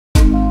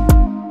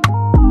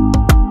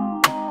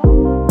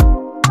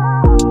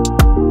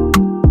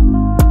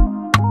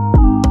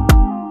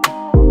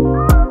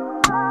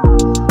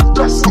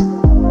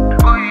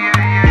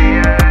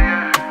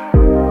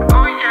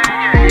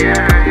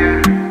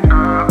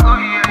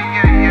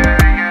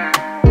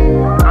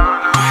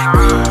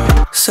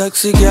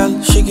Sexy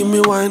girl, she give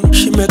me wine.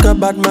 She make a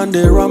bad man,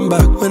 they run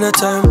back. When the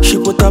time, she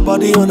put her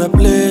body on a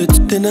plate.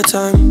 Dinner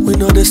time, we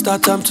know they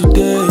start time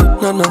today.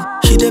 No,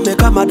 she dey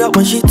make her mad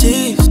when she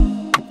tease.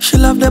 She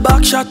love the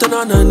back shot and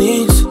on her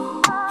knees.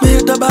 Me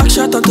hit the back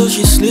shot until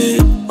she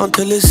sleep,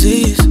 until it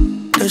cease.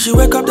 Then she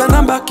wake up, then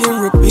I'm back in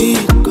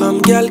repeat.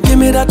 Come girl, give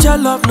me that your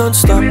love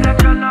non-stop.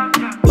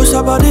 Push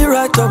her body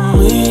right on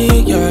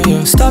me,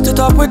 yeah. Start it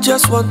up with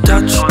just one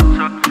touch.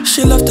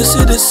 She love to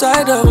see the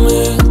side of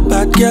me.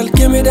 Bad girl,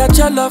 give me that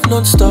your love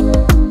non-stop.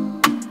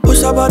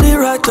 Push her body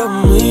right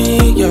on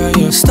me,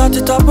 yeah. Start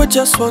it up with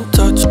just one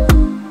touch.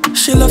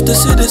 She love to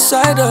see the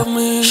side of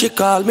me. She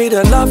called me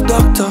the love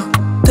doctor.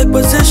 Take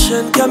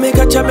position, girl, me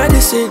got your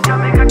medicine.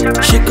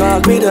 She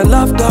called me the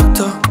love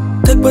doctor.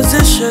 Take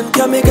position,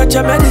 girl, me got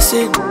your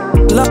medicine.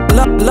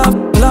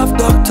 Love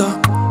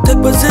doctor.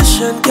 Take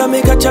position, girl,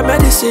 me got your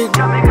medicine.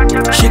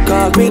 She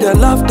called me the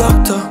love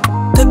doctor.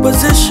 Take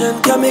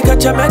position, girl, me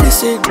got your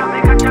medicine.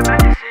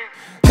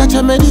 Got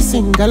your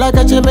medicine, girl, I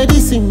got your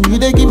medicine. You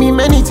dey give me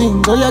many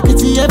things, oh yeah,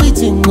 kitty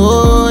everything.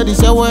 Oh,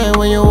 this your wine,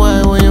 when you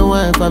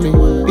wine for me.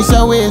 This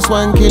your waist,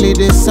 one kill it,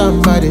 this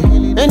somebody.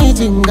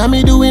 Anything, got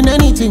me doing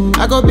anything.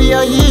 I go be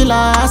a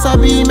healer, as I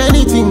be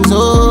many things.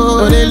 Oh,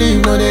 no they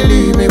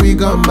leave, maybe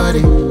come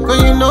body.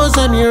 Cause you know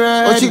send me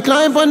right. Oh, she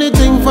climb on the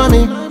thing for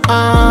me.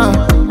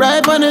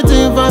 Right on the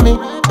thing for me.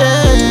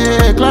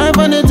 Hey, climb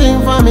on the thing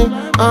for me.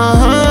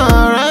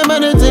 Right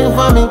on the thing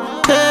for me.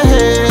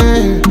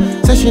 Hey.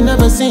 She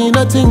never seen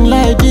nothing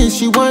like this,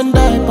 she want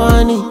die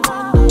on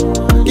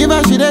it. Give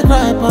her she dey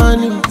cry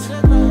on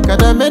it. Got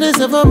the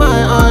medicine for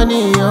my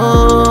honey,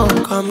 oh.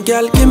 Come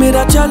girl, give me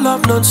that your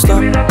love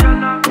non-stop.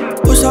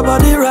 Push her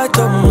body right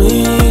on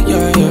me,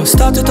 yeah.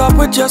 Start it up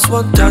with just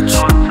one touch.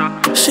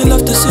 She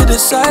love to see the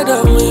side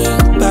of me.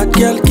 Bad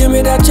girl, give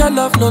me that your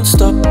love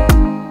non-stop.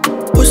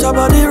 Push her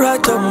body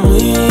right on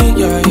me,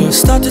 yeah.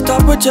 Start it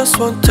up with just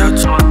one touch.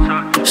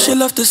 She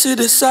love to see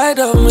the side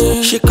of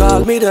me. She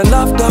called me the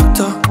love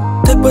doctor.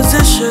 Take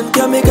position,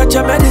 girl, me got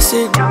your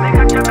medicine.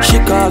 She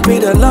called me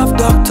the love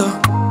doctor.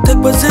 Take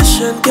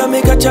position, girl,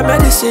 me got your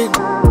medicine.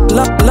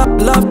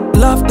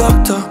 Love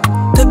doctor.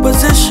 Take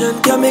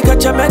position, girl, me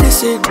got your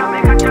medicine.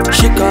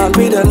 She called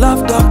me the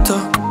love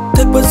doctor.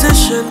 Take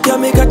position, girl,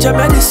 me got your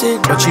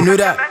medicine. But you knew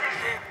that?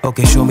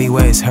 Okay, show me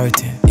where it's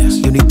hurting.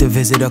 You need to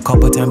visit a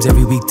couple times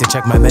every week to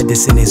check my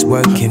medicine is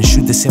working.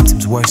 Should the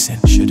symptoms worsen?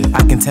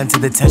 I can tend to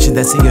the tension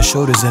that's in your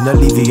shoulders and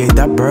alleviate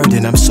that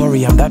burden. I'm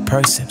sorry, I'm that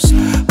person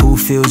who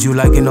feels you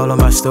like in all of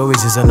my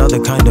stories is another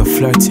kind of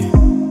flirting.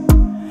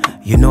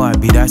 You know I'd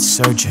be that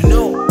surgeon.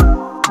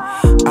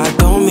 I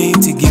don't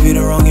mean to give you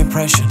the wrong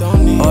impression.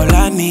 All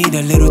I need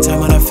a little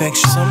time and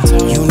affection.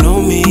 You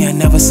know me, I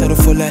never settle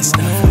for less.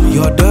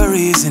 You're the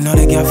reason all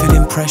the girl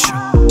feeling pressure.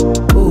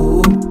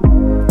 Ooh,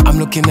 I'm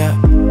looking at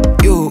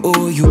you,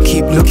 oh, you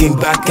keep looking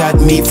back at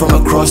me from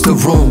across the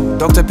room.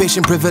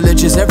 Doctor-patient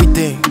privilege is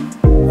everything.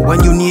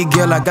 When you need,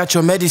 girl, I got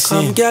your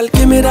medicine. Come, girl,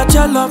 give me that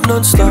your love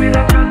non-stop.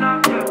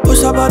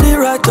 Push her body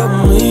right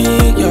on me,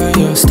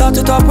 yeah. Start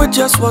it up with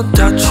just one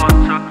touch.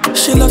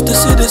 She love to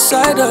see the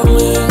side of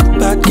me.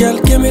 Bad girl,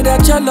 give me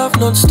that your love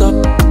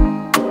non-stop.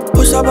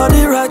 Push her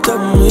body right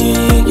on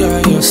me,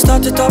 yeah.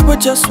 Start it up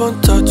with just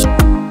one touch.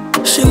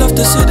 She love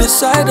to see the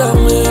side of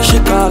me. She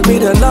called me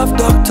the love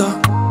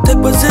doctor. Take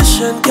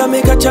position, girl,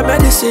 me got your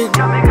medicine.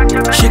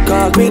 She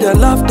called me the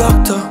love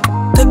doctor.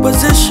 Take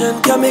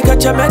position, girl, me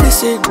got your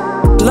medicine.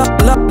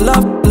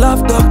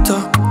 Love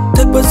doctor.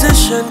 Take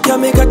position, girl,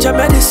 me got your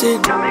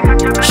medicine.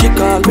 She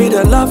called me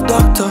the love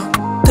doctor.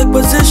 Take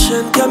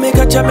position, girl, me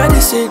got your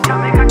medicine.